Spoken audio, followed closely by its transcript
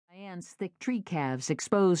man's thick tree calves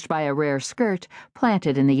exposed by a rare skirt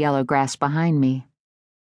planted in the yellow grass behind me.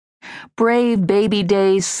 Brave baby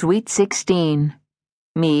days, sweet 16.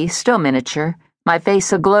 Me, still miniature, my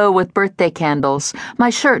face aglow with birthday candles, my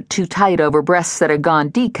shirt too tight over breasts that had gone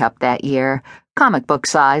D-cup that year, comic book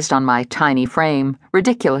sized on my tiny frame,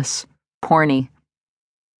 ridiculous, porny.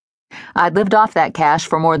 I'd lived off that cash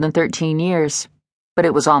for more than 13 years, but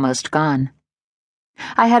it was almost gone.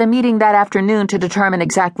 I had a meeting that afternoon to determine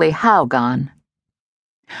exactly how gone.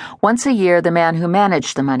 Once a year, the man who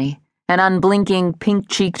managed the money, an unblinking,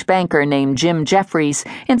 pink-cheeked banker named Jim Jeffries,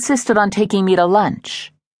 insisted on taking me to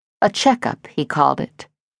lunch. A checkup, he called it.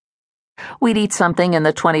 We'd eat something in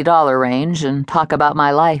the $20 range and talk about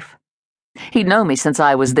my life. He'd known me since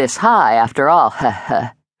I was this high, after all,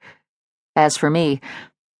 As for me,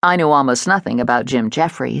 I knew almost nothing about Jim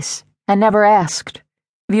Jeffries, and never asked,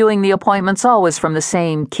 viewing the appointments always from the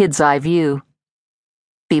same kid's-eye view.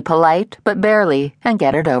 Be polite, but barely, and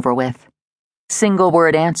get it over with.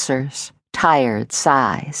 Single-word answers, tired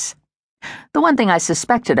sighs. The one thing I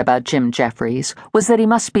suspected about Jim Jeffries was that he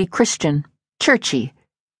must be Christian, churchy.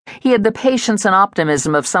 He had the patience and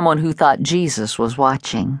optimism of someone who thought Jesus was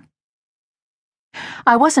watching.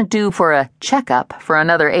 I wasn't due for a checkup for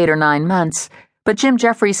another 8 or 9 months, but Jim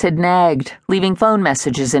Jeffries had nagged, leaving phone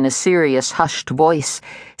messages in a serious, hushed voice,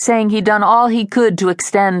 saying he'd done all he could to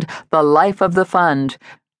extend the life of the fund,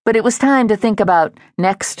 but it was time to think about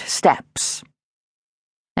next steps.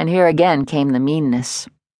 And here again came the meanness.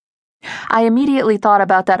 I immediately thought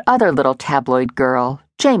about that other little tabloid girl,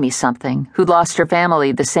 Jamie something, who'd lost her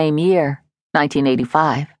family the same year,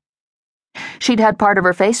 1985. She'd had part of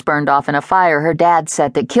her face burned off in a fire her dad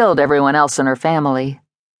set that killed everyone else in her family.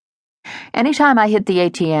 Anytime I hit the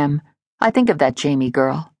ATM, I think of that Jamie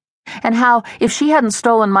girl, and how, if she hadn't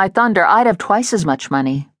stolen my thunder, I'd have twice as much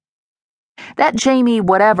money. That Jamie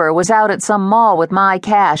whatever was out at some mall with my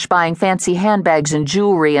cash buying fancy handbags and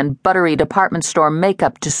jewelry and buttery department store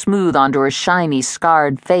makeup to smooth onto her shiny,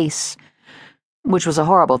 scarred face. Which was a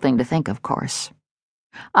horrible thing to think, of course.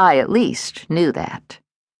 I, at least, knew that.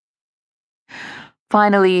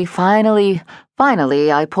 Finally,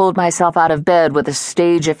 I pulled myself out of bed with a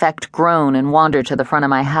stage-effect groan and wandered to the front of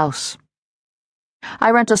my house. I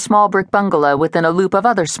rent a small brick bungalow within a loop of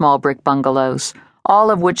other small brick bungalows, all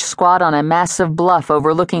of which squat on a massive bluff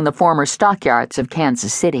overlooking the former stockyards of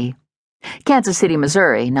Kansas City. Kansas City,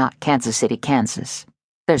 Missouri, not Kansas City, Kansas.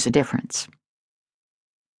 There's a difference.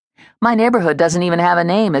 My neighborhood doesn't even have a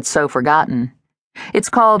name, it's so forgotten. It's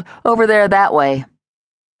called Over There That Way,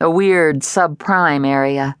 a weird subprime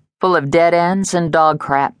area, full of dead ends and dog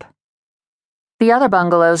crap. The other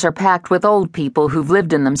bungalows are packed with old people who've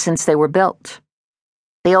lived in them since they were built.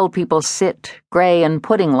 The old people sit, gray and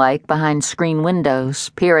pudding-like, behind screen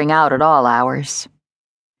windows, peering out at all hours.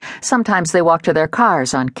 Sometimes they walk to their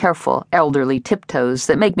cars on careful, elderly tiptoes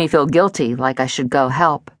that make me feel guilty, like I should go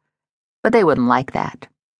help. But they wouldn't like that.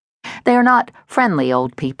 They are not friendly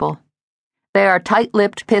old people. They are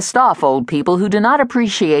tight-lipped, pissed-off old people who do not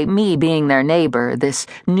appreciate me being their neighbor, this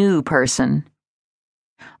new person.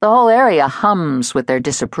 The whole area hums with their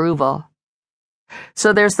disapproval.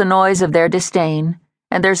 So there's the noise of their disdain,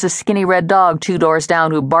 and there's a skinny red dog 2 doors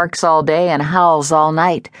down who barks all day and howls all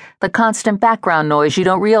night, the constant background noise you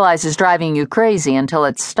don't realize is driving you crazy until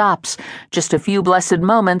it stops just a few blessed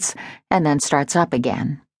moments and then starts up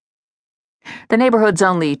again. The neighborhood's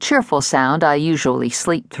only cheerful sound I usually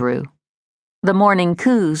sleep through. The morning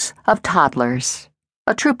coos of toddlers.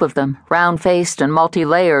 A troop of them, round-faced and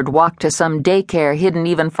multi-layered, walk to some daycare hidden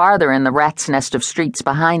even farther in the rat's nest of streets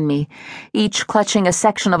behind me, each clutching a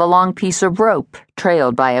section of a long piece of rope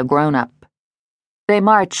trailed by a grown-up. They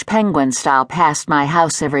march penguin-style past my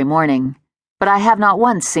house every morning, but I have not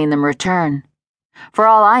once seen them return. For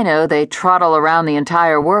all I know, they trottle around the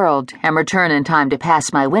entire world and return in time to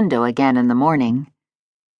pass my window again in the morning.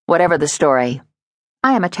 Whatever the story,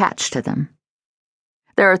 I am attached to them.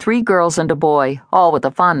 There are 3 girls and a boy, all with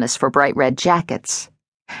a fondness for bright red jackets.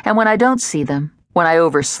 And when I don't see them, when I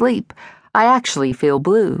oversleep, I actually feel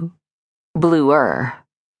blue. Bluer.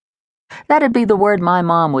 That'd be the word my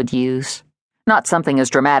mom would use, not something as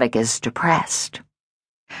dramatic as depressed.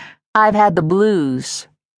 I've had the blues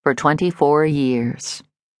for 24 years.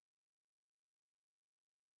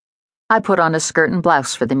 I put on a skirt and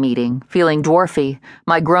blouse for the meeting, feeling dwarfy,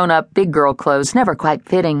 my grown-up big girl clothes never quite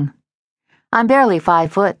fitting. I'm barely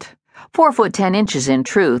 5 foot, 4 foot 10 inches in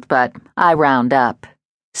truth, but I round up.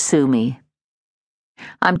 Sue me.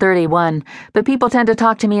 I'm 31, but people tend to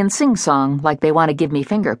talk to me in sing-song like they want to give me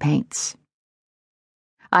finger paints.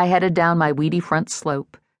 I headed down my weedy front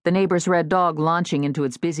slope, the neighbor's red dog launching into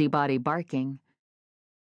its busybody barking.